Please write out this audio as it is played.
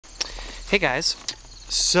Hey guys,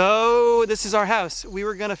 so this is our house. We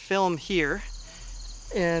were gonna film here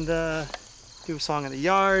and do a song in the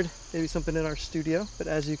yard, maybe something in our studio, but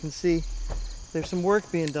as you can see, there's some work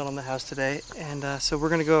being done on the house today, and so we're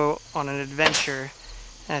gonna go on an adventure,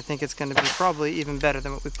 and I think it's gonna be probably even better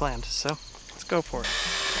than what we planned, so let's go for it.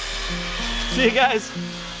 See you guys!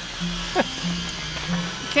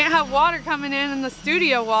 Can't have water coming in the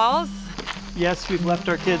studio walls. Yes, we've left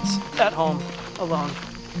our kids at home alone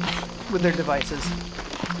with their devices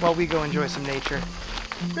while we go enjoy some nature.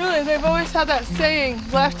 Really, they've always had that saying,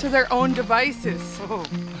 left to their own devices. Oh.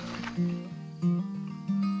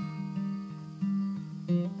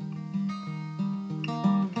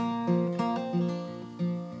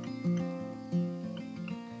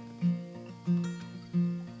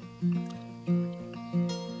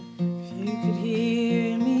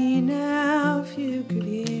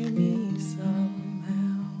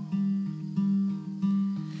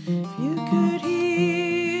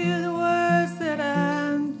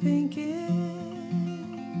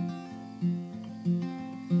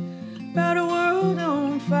 About a world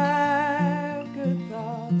on fire, good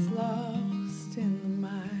thoughts lost in the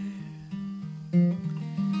mire.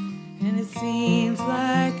 And it seems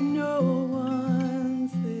like no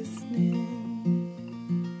one's listening.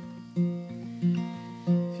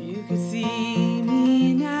 If you could see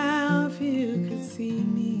me now, if you could see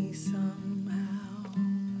me somehow.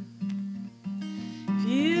 If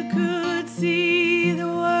you could see the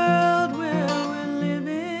world where we're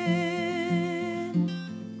living,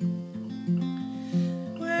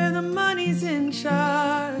 where the money's in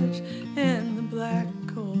charge and the black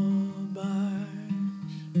coal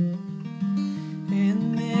barge,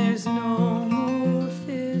 and there's no more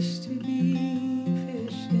fish to be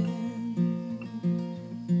fishing.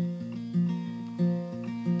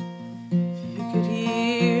 If you could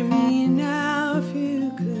hear me now, if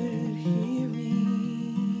you could hear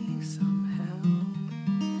me somehow,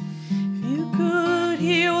 if you could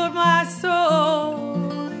hear what my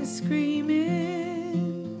soul is screaming,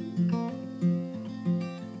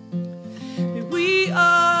 we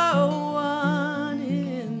are one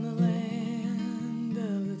in the land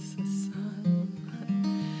of the sun,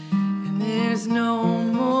 and there's no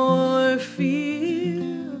more fear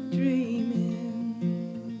of dreaming.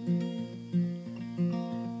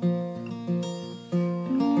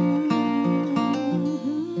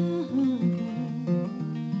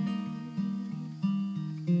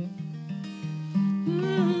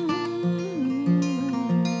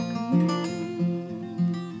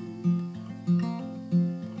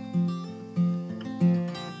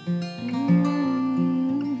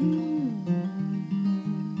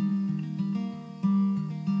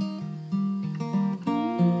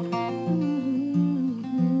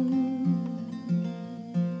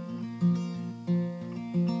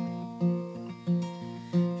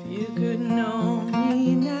 If you could know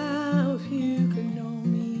me now, if you could know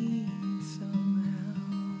me somehow,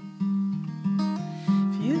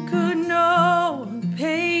 if you could know the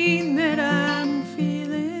pain that I'm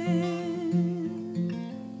feeling,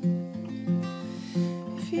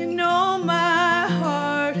 if you know my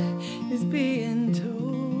heart is being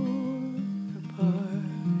torn apart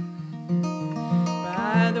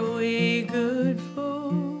by the way good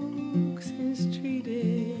folks is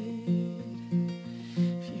treated.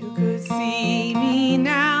 If you could see me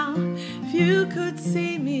now, if you could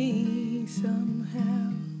see me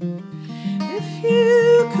somehow, if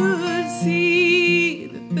you could see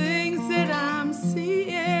the things that I'm seeing,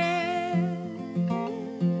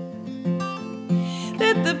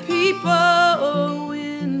 that the people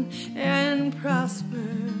win and prosper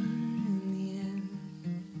in the end,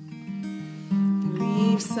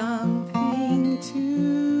 leave something to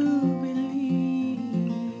believe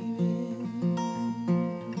in.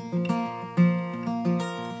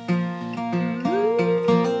 Ooh.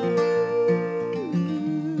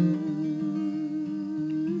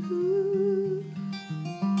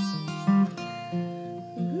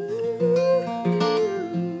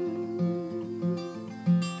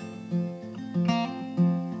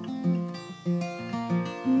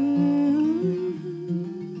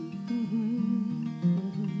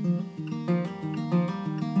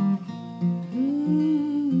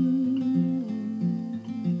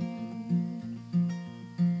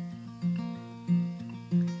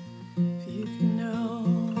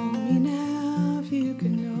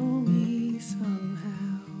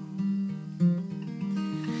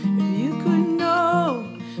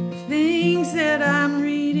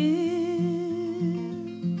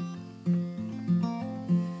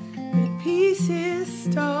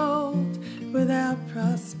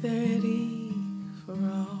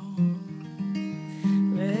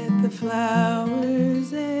 the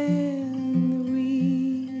flowers and the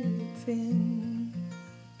weeds in.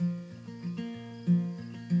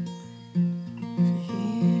 If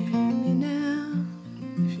you hear me now,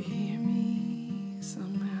 if you hear me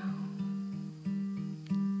somehow,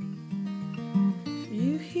 if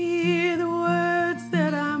you hear the words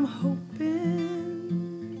that I'm hoping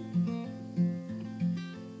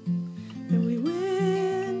that we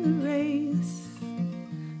win the race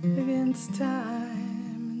against time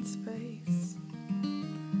and space,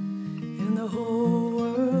 and the whole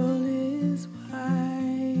world is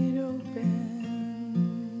wide open.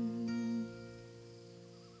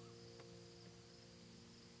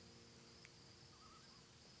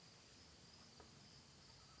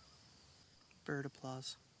 Bird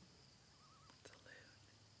applause.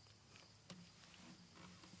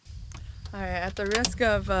 All right, at the risk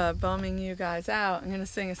of bumming you guys out, I'm going to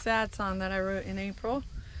sing a sad song that I wrote in April.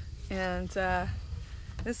 And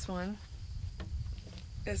this one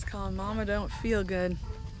is called Mama Don't Feel Good.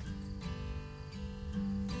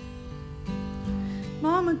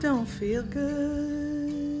 Mama don't feel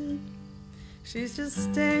good. She's just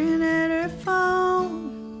staring at her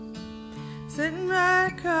phone, sitting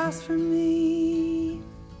right across from me,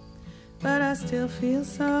 but I still feel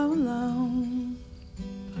so alone.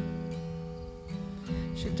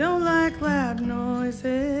 She don't like loud noises,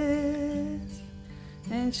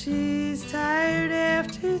 and she's tired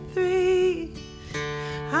after 3.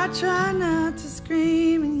 I try not to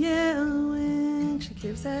scream and yell when she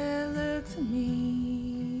gives that look to me.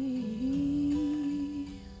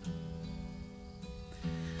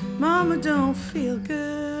 Mama don't feel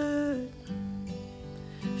good.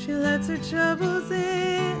 She lets her troubles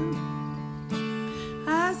in.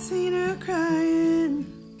 I've seen her crying.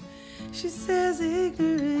 She says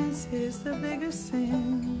ignorance is the bigger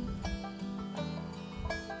sin.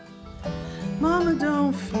 Mama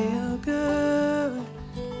don't feel good,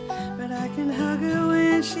 but I can hug her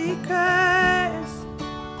when she cries.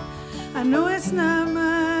 I know it's not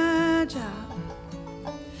my job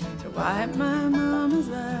to wipe my mama's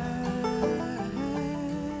eyes.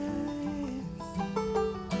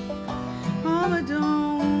 Mama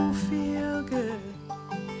don't feel good,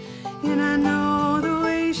 and I know the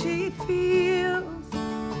way she feels.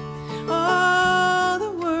 Oh,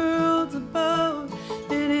 the world's a boat,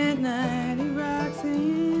 and at night it rocks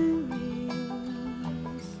and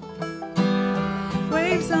reels.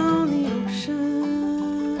 Waves on the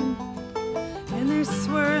ocean, and they're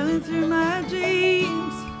swirling through my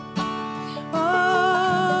dreams.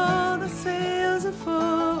 Oh, the sails are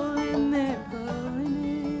full, and they're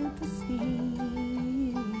blowing at the seams.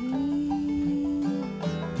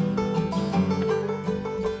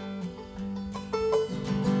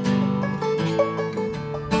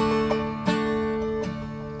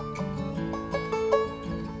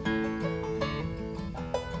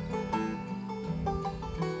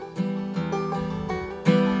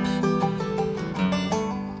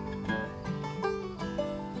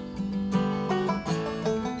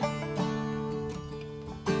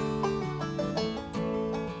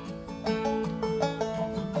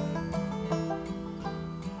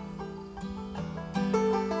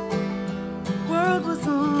 World was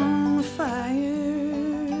on fire,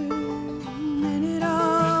 and it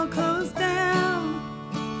all closed down.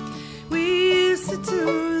 We used to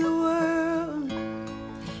tour the world,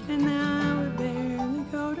 and now we barely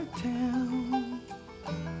go to town.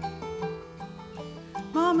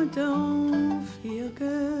 Mama don't feel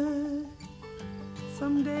good.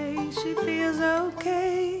 Some days she feels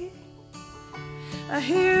okay. I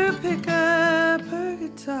hear her pick up her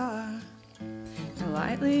guitar and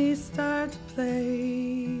lightly start to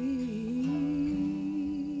play.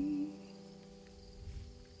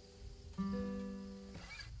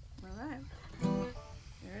 All right,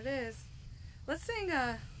 there it is. Let's sing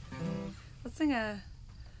a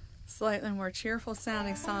slightly more cheerful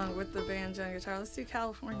sounding song with the banjo and guitar. Let's do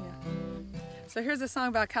California. So here's a song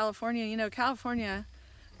about California. You know, California,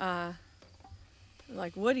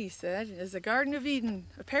 like Woody said, is a Garden of Eden,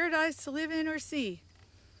 a paradise to live in or see.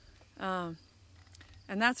 And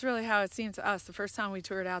that's really how it seemed to us. The first time we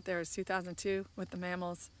toured out there was 2002 with the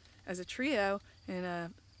Mammals as a trio in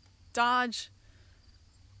a Dodge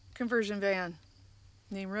conversion van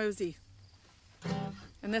named Rosie.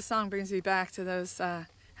 And this song brings me back to those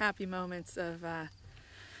happy moments of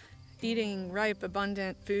eating ripe,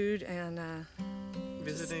 abundant food and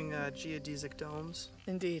Visiting geodesic domes.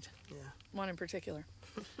 Indeed. Yeah. One in particular.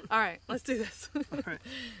 All right, let's do this. All right.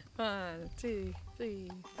 1, 2,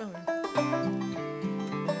 3, 4.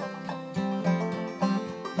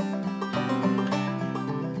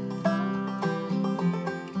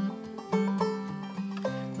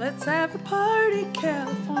 Let's have a party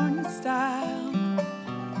California style,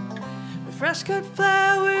 with fresh cut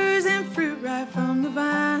flowers and fruit right from the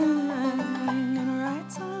vine. Gonna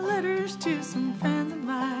write some letters to some friends of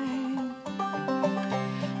mine,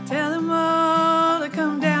 tell them all to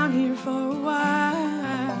come down here for a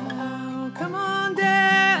while. Come on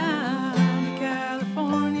down to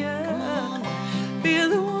California, feel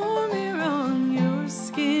the warm air on your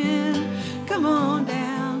skin. Come on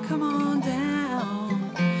down to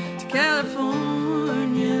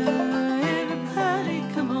California, everybody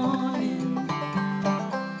come on in.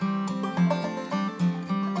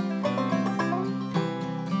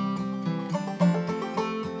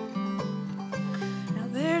 Now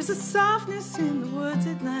there's a softness in the woods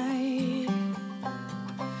at night,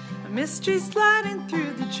 a mystery sliding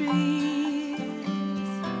through the trees,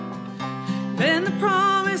 then the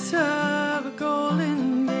promise of a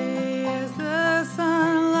golden day as the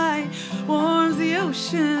sunlight warms the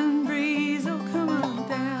ocean breeze. Oh, come on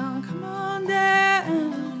down to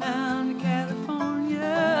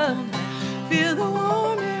California, feel the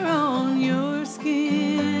warm air on your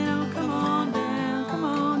skin. Oh, come on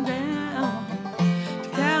down to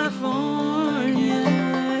California,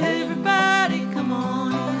 everybody come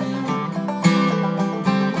on in.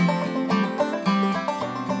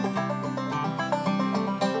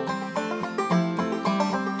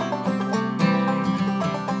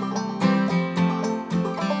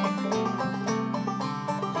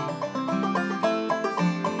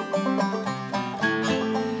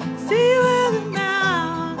 See where the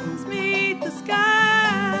mountains meet the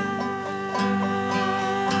sky.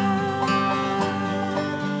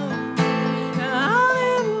 Now I'll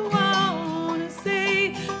never wanna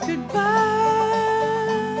say goodbye.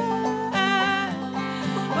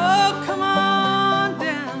 Oh, come on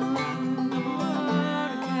down to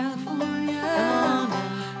California,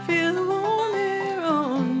 feel the warm air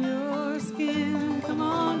on your skin. Come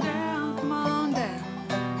on down,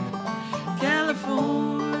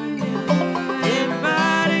 California,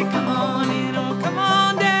 everybody come on in. Oh, come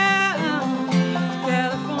on down to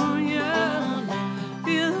California,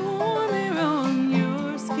 feel the warm air on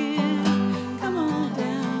your skin. Come on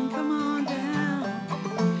down to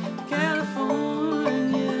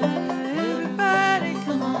California, everybody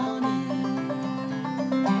come on in.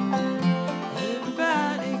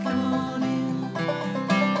 Everybody come on in.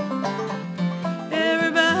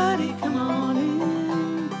 Everybody come on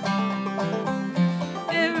in.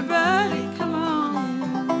 Everybody come on in.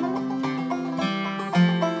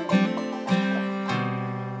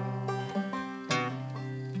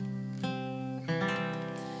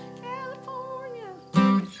 California.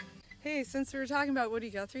 Hey, since we were talking about Woody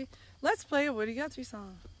Guthrie, let's play a Woody Guthrie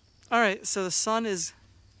song. All right, so the sun has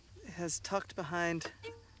tucked behind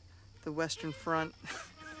the western front.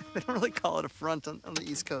 They don't really call it a front on the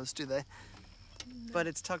East Coast, do they? But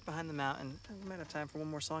it's tucked behind the mountain. We might have time for one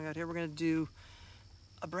more song out here. We're gonna do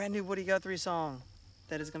a brand new Woody Guthrie song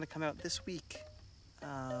that is gonna come out this week.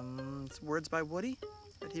 It's words by Woody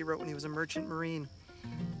that he wrote when he was a merchant marine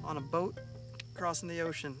on a boat crossing the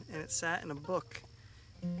ocean, and it sat in a book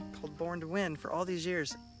called Born to Win for all these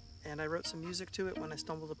years. And I wrote some music to it when I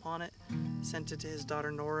stumbled upon it, sent it to his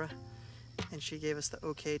daughter Nora, and she gave us the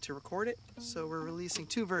okay to record it. So we're releasing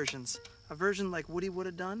two versions. A version like Woody would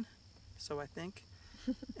have done, so I think,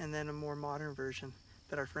 and then a more modern version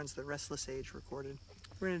that our friends The Restless Age recorded.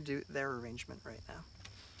 We're gonna do their arrangement right now.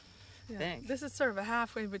 Yeah. Thanks. This is sort of a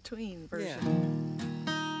halfway between version. Yeah.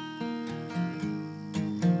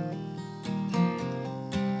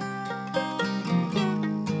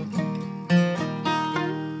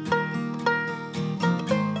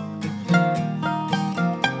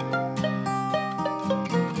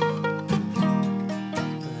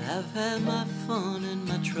 I've had my fun and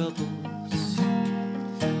my troubles.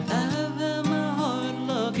 I've had my hard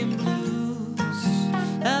luck and blues.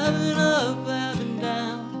 I've been up, I've been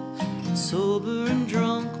down, sober and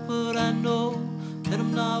drunk, but I know that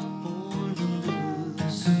I'm not born to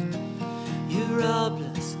lose. You robbed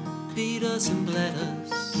us, beat us and bled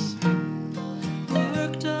us,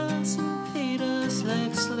 worked us and paid us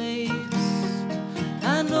like slaves.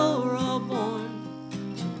 I know we're all born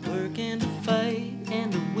to work and to fight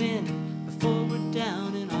and to win before we're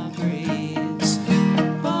down in our graves.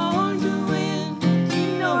 Born to win,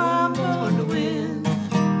 you know I'm born to win.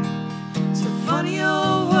 It's a funny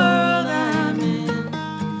old world I'm in.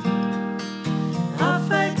 I'll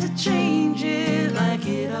fight to change it like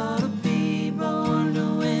it ought to be. Born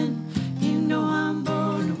to win, you know I'm born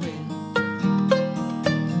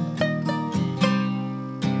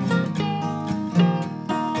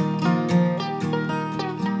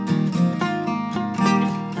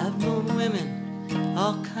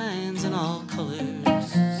kinds and all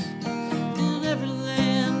colors. In every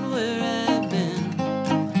land where I've been,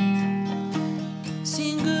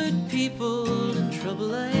 seen good people in trouble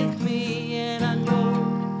like me, and I know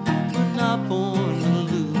we're not born to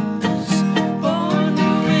lose. Born to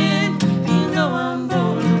win, you know I'm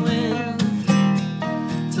born to win.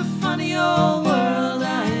 It's a funny old world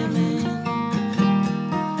I am in.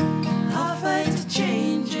 I'll fight to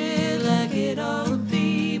change it like it ought to be.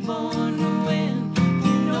 Born to win,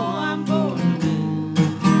 you know I'm born to win.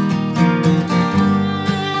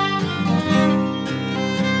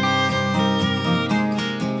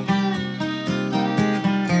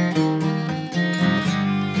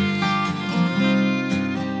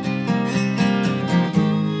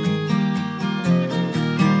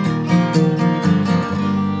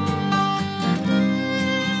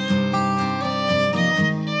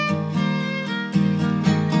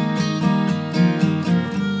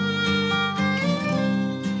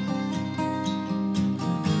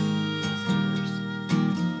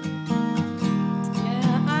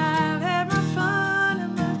 Yeah, I've had my fun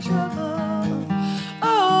and my trouble.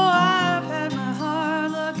 Oh, I've had my heart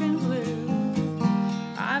looking blue.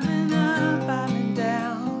 I've been up, I've been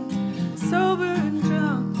down, sober and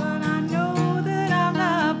drunk, but I know that I'm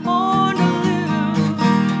not born to lose.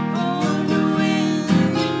 Born to win,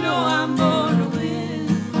 you know I'm born to win.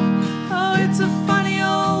 Oh, it's a funny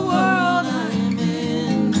old world I'm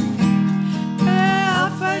in. Yeah,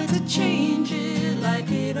 I'll fight to change it like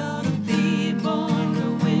it ought to be. Born to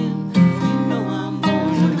win, you know I'm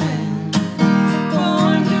born to win.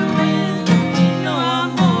 Born to win, you know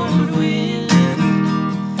I'm born to win.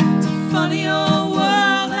 It's a funny old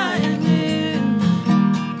world I am in.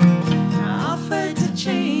 I'll fight to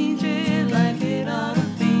change it like it ought to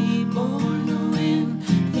be. Born to win,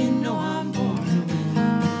 you know I'm born to win.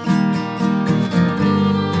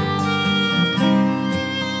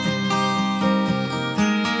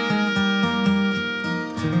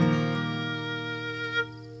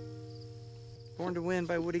 Born to Win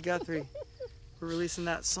by Woody Guthrie. We're releasing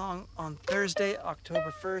that song on Thursday,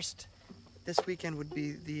 October 1st. This weekend would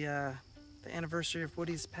be the anniversary of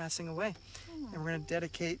Woody's passing away. And we're going to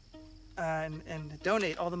dedicate and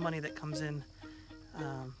donate all the money that comes in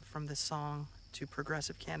from this song to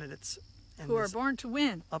progressive candidates in Who are this born to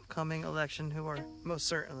win. upcoming election who are most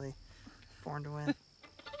certainly born to win.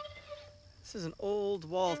 This is an old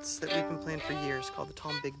waltz that we've been playing for years called the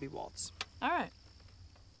Tom Bigbee Waltz. All right.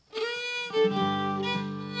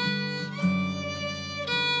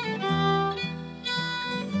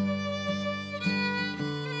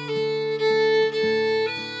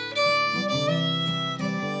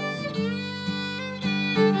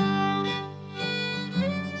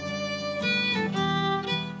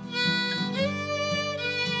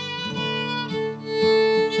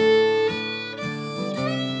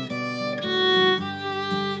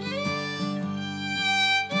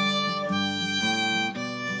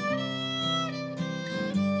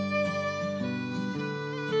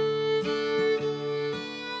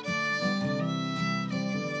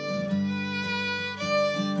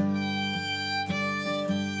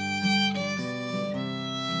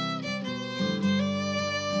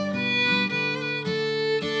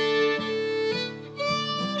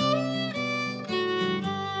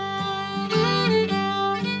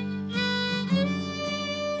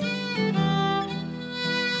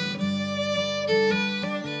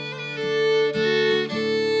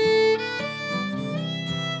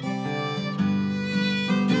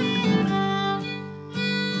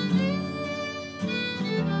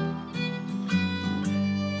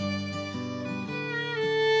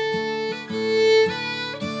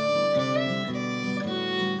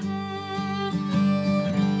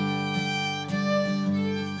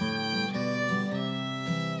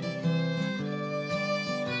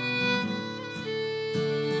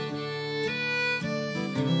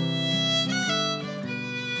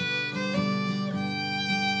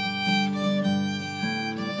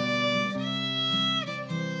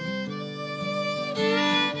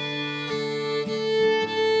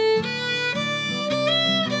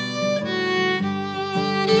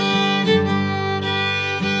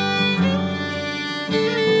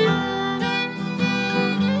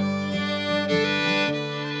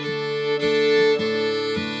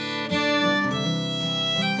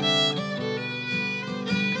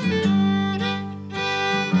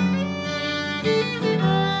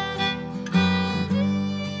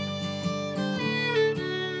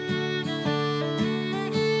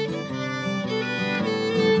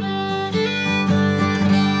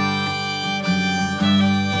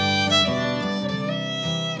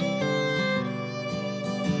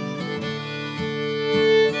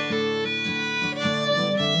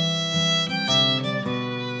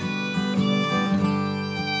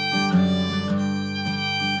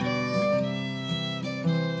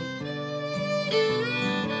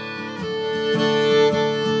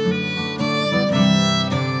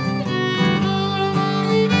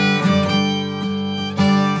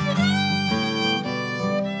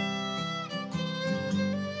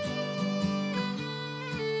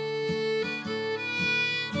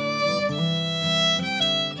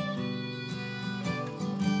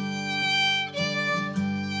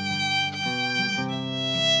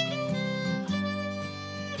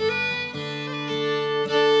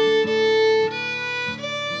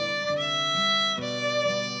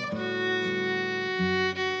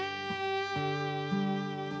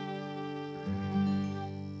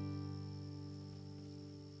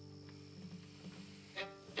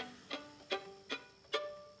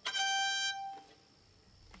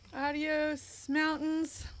 Adios,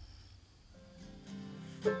 mountains.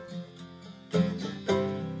 We're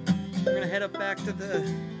gonna head up back to the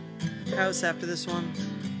house after this one.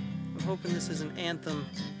 I'm hoping this is an anthem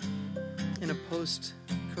in a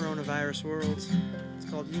post-coronavirus world. It's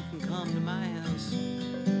called You Can Come to My House.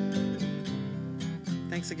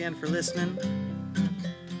 Thanks again for listening.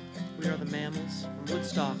 We are the Mammals from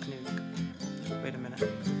Woodstock, Wait a minute.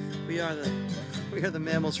 We are the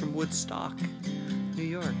Mammals from Woodstock, New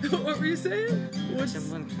York. What were you saying?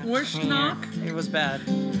 Woodstock? It was bad.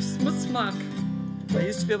 What's smock? I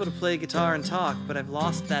used to be able to play guitar and talk, but I've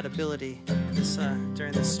lost that ability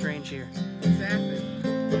during this strange year. Exactly.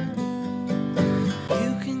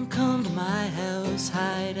 You can come to my house,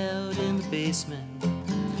 hide out in the basement,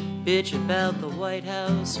 bitch about the White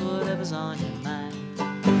House, whatever's on your mind.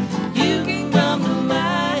 You can come to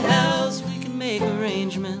my house, we can make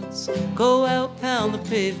arrangements, go out, pound the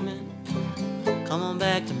pavement, come on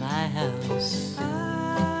back to my house.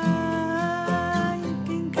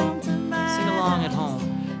 Sing along at home.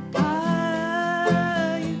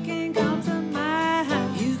 You can come to my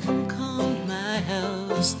house. You can come to my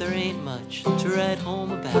house, there ain't much to write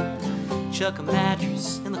home about. Chuck a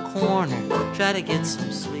mattress in the corner, try to get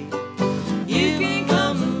some sleep. You can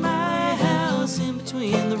come to my house, in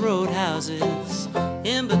between the roadhouses,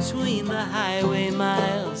 in between the highway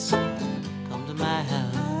miles. Come to my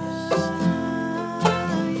house.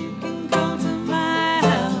 You can come to my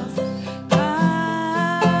house.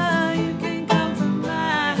 You can come to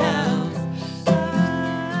my house.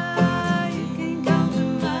 You can come to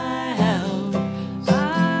my house.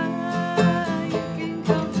 You can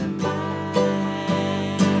come to my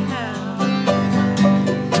house.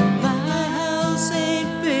 My house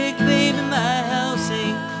ain't big, baby, my house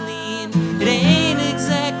ain't clean. It ain't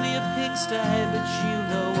exactly a pigsty, but you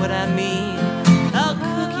know what I mean. I'll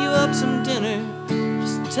cook you up some dinner,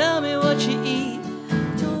 just tell me what you eat.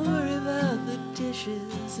 Don't worry about the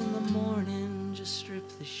dishes in the morning, just strip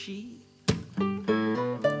the sheet. You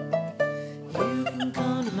can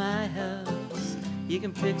come to my house, you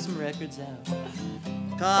can pick some records out.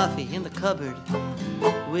 Coffee in the cupboard,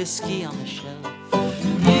 whiskey on the shelf.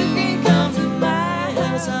 You can come to my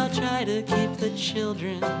house, I'll try to keep the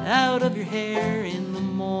children out of your hair in the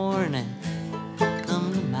morning.